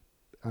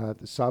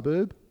the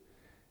suburb,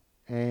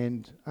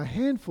 and a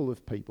handful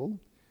of people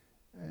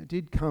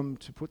did come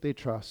to put their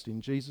trust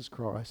in Jesus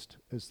Christ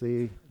as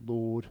their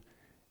Lord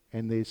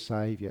and their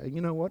Saviour. And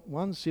you know what?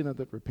 One sinner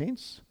that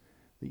repents,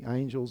 the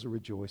angels are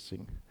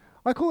rejoicing.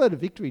 I call that a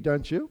victory,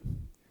 don't you?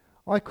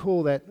 I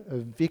call that a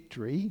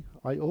victory.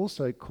 I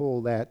also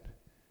call that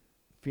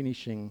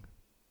finishing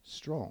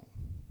strong,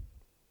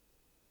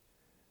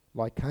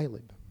 like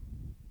Caleb.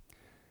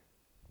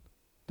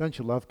 Don't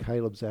you love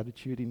Caleb's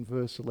attitude in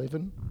verse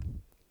 11?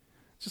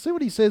 So see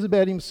what he says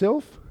about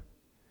himself?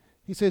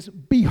 He says,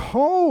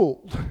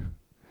 behold,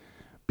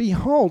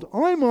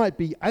 I might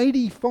be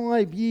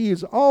 85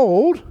 years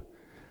old,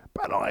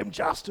 but I'm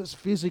just as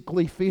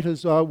physically fit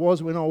as I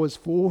was when I was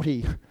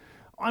 40.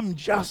 I'm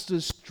just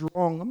as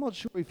strong. I'm not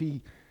sure if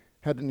he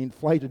had an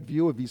inflated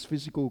view of his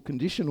physical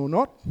condition or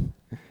not,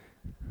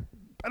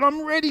 but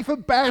I'm ready for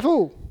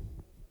battle.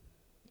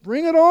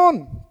 Bring it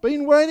on.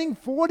 Been waiting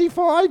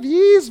 45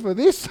 years for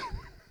this.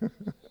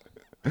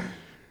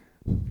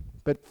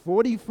 But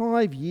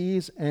 45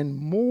 years and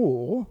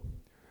more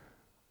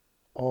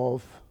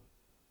of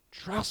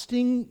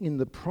trusting in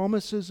the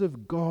promises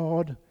of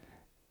God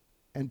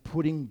and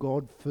putting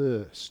God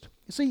first.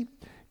 You see,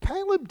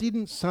 Caleb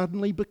didn't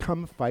suddenly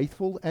become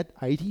faithful at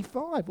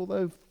 85,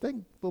 although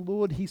thank the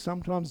Lord he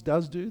sometimes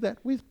does do that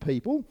with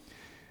people.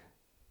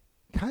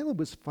 Caleb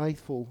was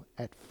faithful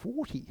at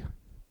 40.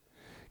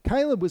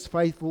 Caleb was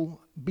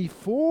faithful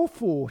before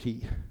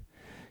 40.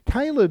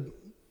 Caleb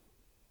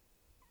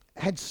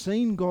had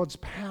seen God's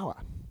power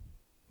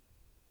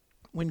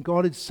when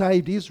God had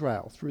saved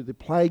Israel through the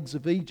plagues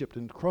of Egypt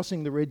and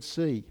crossing the Red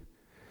Sea.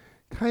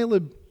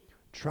 Caleb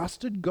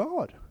trusted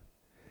God,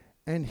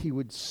 and he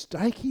would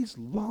stake his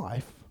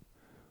life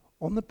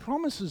on the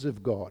promises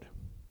of God,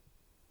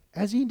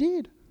 as he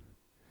did.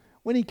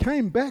 When he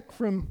came back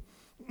from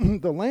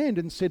the land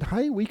and said,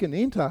 hey, we can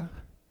enter,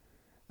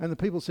 and the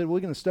people said, well, we're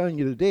going to stone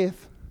you to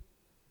death,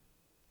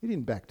 he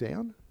didn't back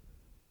down.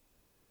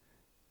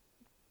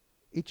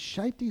 It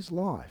shaped his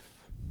life.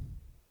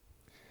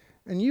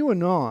 And you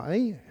and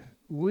I,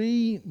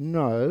 we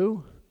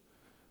know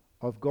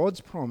of God's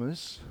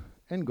promise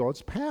and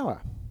God's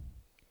power.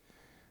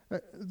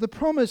 The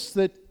promise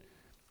that,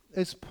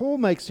 as Paul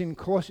makes in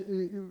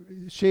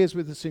shares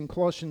with us in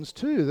Colossians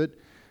 2,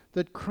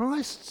 that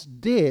Christ's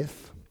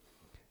death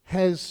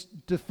has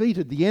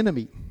defeated the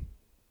enemy.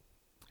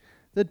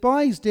 That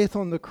by his death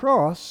on the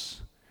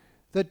cross,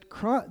 that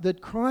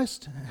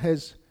Christ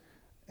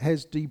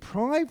has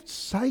deprived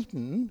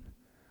Satan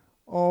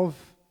of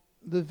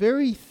the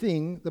very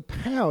thing, the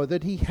power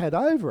that he had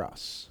over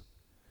us,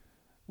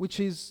 which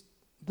is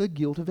the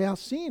guilt of our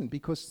sin,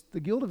 because the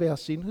guilt of our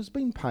sin has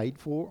been paid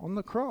for on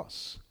the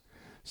cross.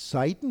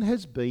 Satan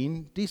has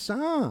been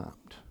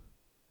disarmed.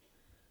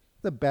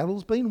 The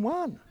battle's been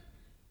won.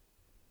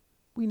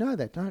 We know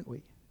that, don't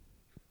we?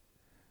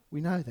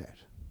 We know that.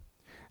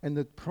 And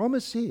the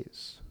promise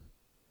is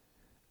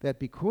that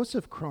because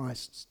of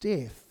Christ's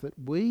death, that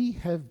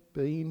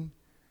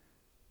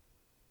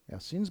our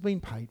sin's been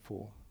paid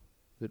for,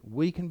 that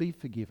we can be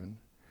forgiven,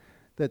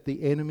 that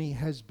the enemy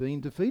has been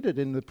defeated.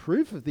 And the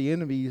proof of the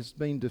enemy has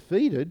been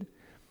defeated,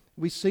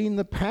 we see in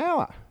the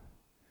power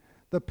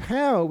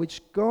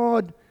which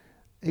God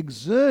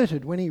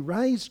exerted when he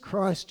raised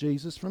Christ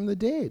Jesus from the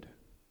dead,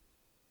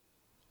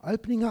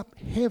 opening up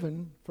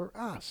heaven for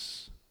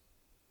us,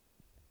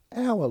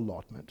 our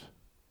allotment,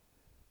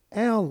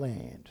 our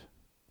land,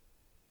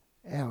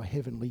 our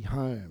heavenly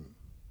home.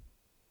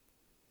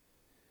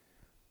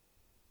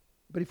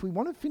 But if we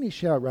want to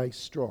finish our race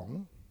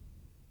strong,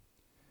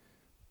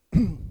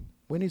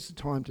 when is the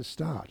time to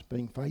start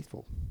being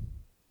faithful?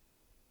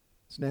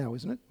 It's now,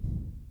 isn't it?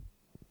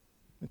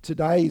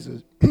 Today's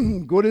as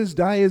good as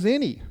day as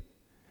any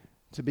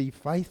to be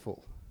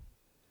faithful.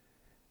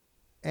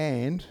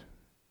 And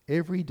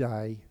every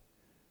day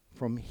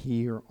from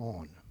here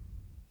on.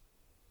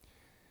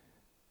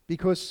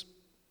 Because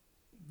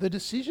the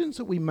decisions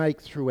that we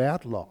make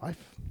throughout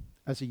life,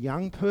 as a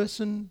young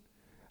person,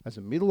 as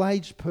a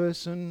middle-aged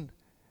person,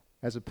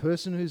 as a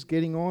person who's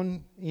getting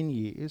on in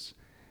years,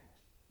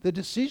 the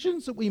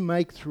decisions that we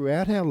make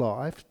throughout our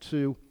life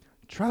to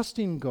trust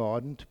in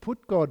God and to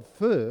put God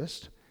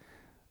first,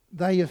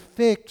 they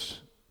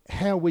affect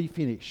how we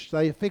finish.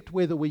 They affect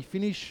whether we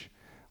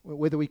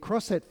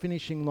cross that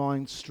finishing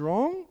line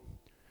strong,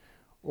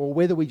 or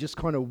whether we just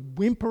kind of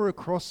whimper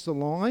across the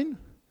line,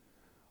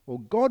 or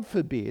God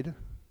forbid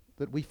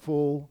that we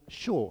fall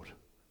short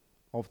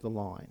of the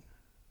line.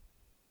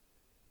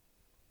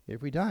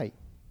 Every day.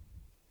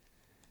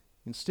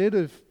 Instead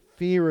of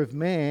fear of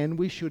man,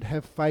 we should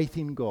have faith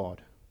in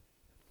God.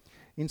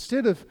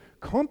 Instead of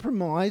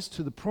compromise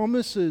to the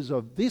promises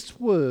of this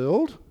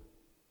world,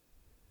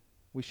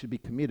 we should be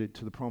committed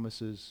to the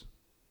promises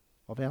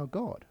of our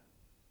God.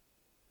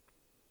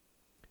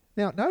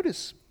 Now,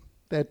 notice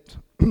that,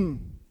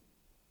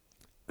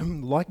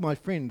 like my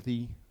friend,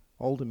 the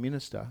older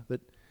minister,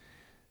 that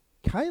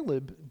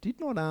Caleb did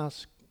not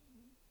ask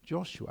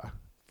Joshua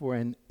for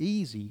an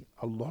easy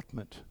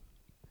allotment.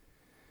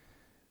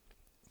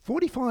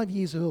 45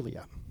 years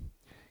earlier,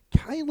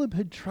 Caleb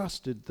had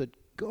trusted that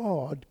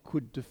God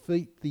could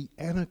defeat the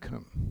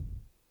Anakim.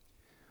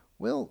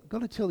 Well,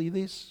 got to tell you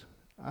this,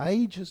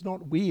 age has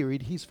not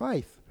wearied his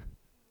faith.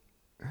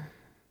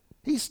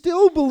 He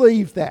still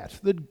believed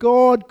that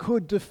God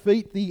could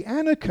defeat the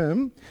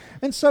Anakim.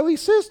 And so he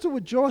says to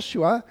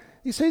Joshua,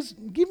 he says,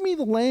 give me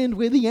the land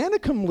where the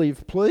Anakim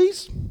live,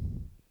 please.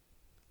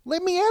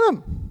 Let me at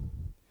them.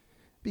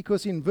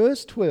 Because in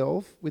verse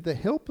 12, with the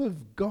help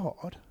of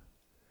God,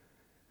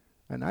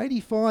 an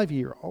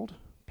 85-year-old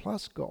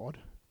plus God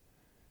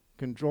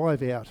can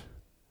drive out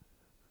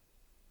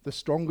the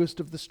strongest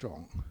of the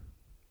strong.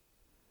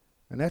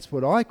 And that's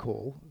what I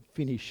call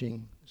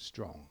finishing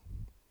strong.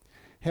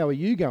 How are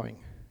you going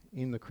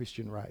in the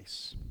Christian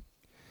race?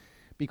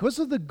 Because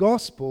of the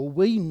gospel,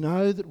 we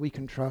know that we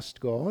can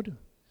trust God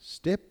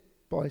step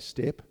by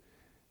step,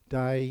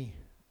 day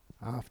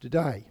after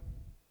day.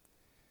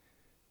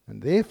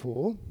 And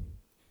therefore,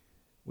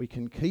 we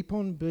can keep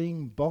on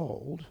being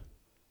bold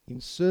in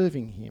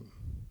serving him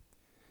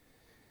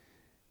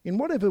in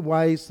whatever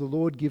ways the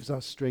Lord gives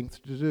us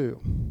strength to do.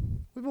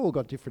 We've all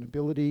got different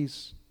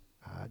abilities,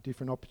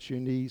 different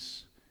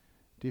opportunities,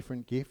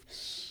 different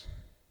gifts.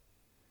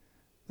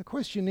 The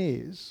question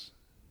is,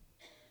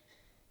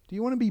 do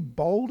you want to be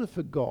bolder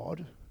for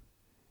God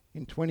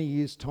in 20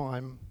 years'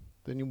 time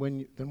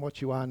than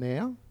what you are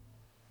now?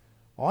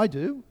 I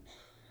do.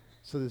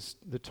 So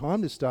the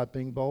time to start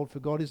being bold for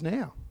God is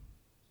now.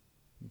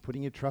 And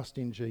putting your trust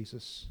in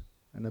Jesus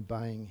and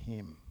obeying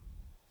him.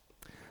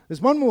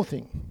 There's one more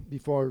thing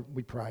before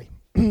we pray.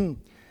 And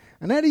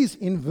that is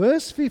in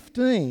verse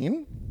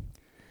 15,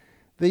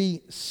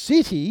 the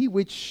city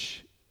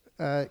which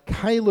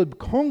Caleb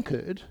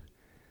conquered,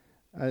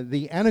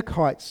 the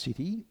Anakite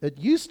city, it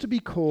used to be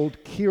called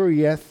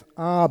Kiriath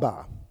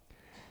Arba.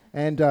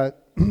 And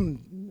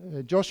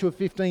Joshua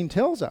 15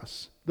 tells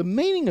us the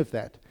meaning of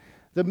that.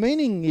 The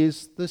meaning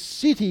is the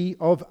city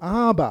of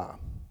Arba.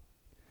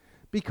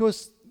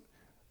 Because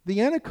the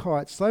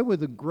Anakites, they were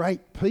the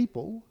great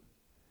people,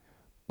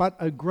 but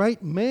a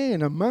great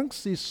man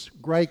amongst this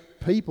great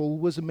people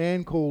was a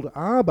man called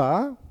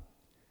Arba,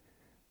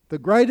 the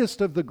greatest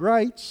of the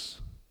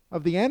greats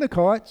of the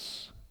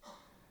Anakites,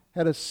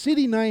 had a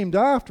city named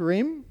after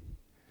him.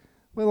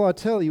 Well, I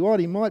tell you what,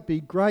 he might be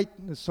great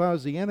as far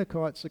as the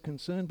Anakites are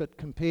concerned, but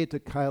compared to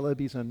Caleb,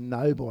 he's a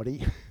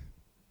nobody.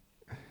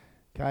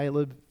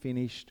 Caleb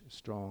finished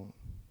strong.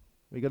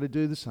 We've got to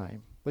do the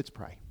same. Let's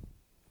pray.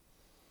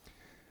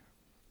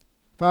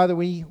 Father,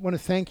 we want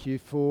to thank you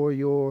for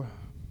your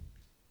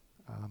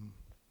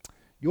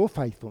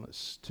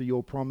faithfulness to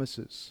your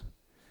promises.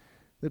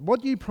 That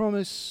what you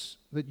promise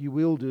that you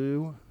will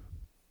do,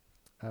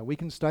 we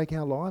can stake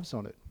our lives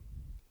on it.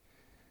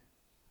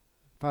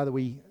 Father,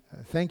 we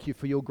thank you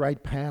for your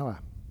great power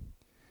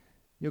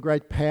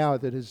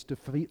that has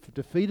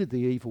defeated the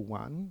evil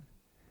one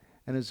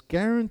and has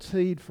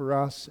guaranteed for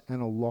us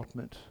an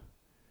allotment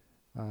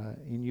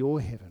in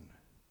your heaven.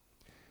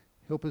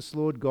 Help us,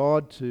 Lord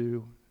God,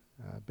 to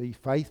be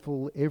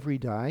faithful every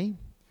day.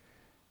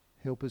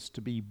 Help us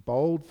to be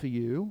bold for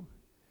you,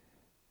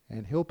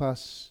 and help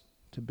us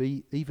to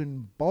be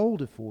even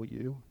bolder for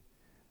you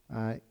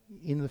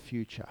in the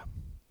future.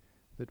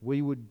 That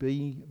we would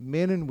be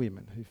men and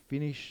women who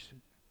finish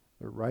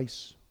the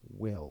race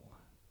well.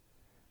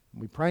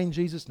 And we pray in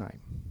Jesus'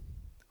 name.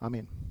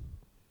 Amen.